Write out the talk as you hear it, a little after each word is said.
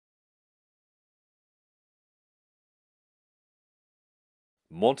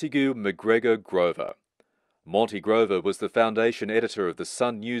Monty Grover. Monty Grover was the foundation editor of the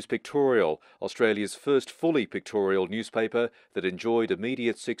Sun News-Pictorial, Australia's first fully pictorial newspaper that enjoyed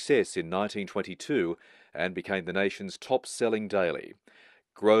immediate success in 1922 and became the nation's top-selling daily.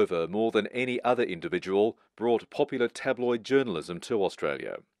 Grover, more than any other individual, brought popular tabloid journalism to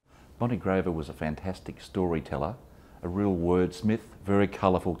Australia. Monty Grover was a fantastic storyteller, a real wordsmith, very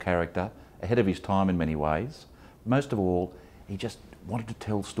colourful character, ahead of his time in many ways. Most of all, he just wanted to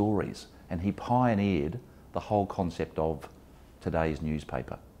tell stories, and he pioneered the whole concept of today's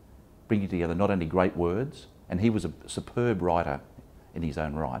newspaper, bringing together not only great words, and he was a superb writer in his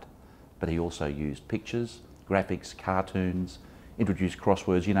own right, but he also used pictures, graphics, cartoons, introduced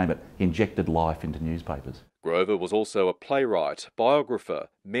crosswords, you name it. He injected life into newspapers. Grover was also a playwright, biographer,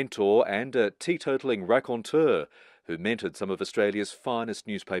 mentor and a teetotalling raconteur who mentored some of Australia's finest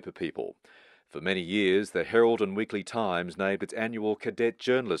newspaper people. For many years, the Herald and Weekly Times named its annual Cadet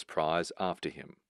Journalist Prize after him.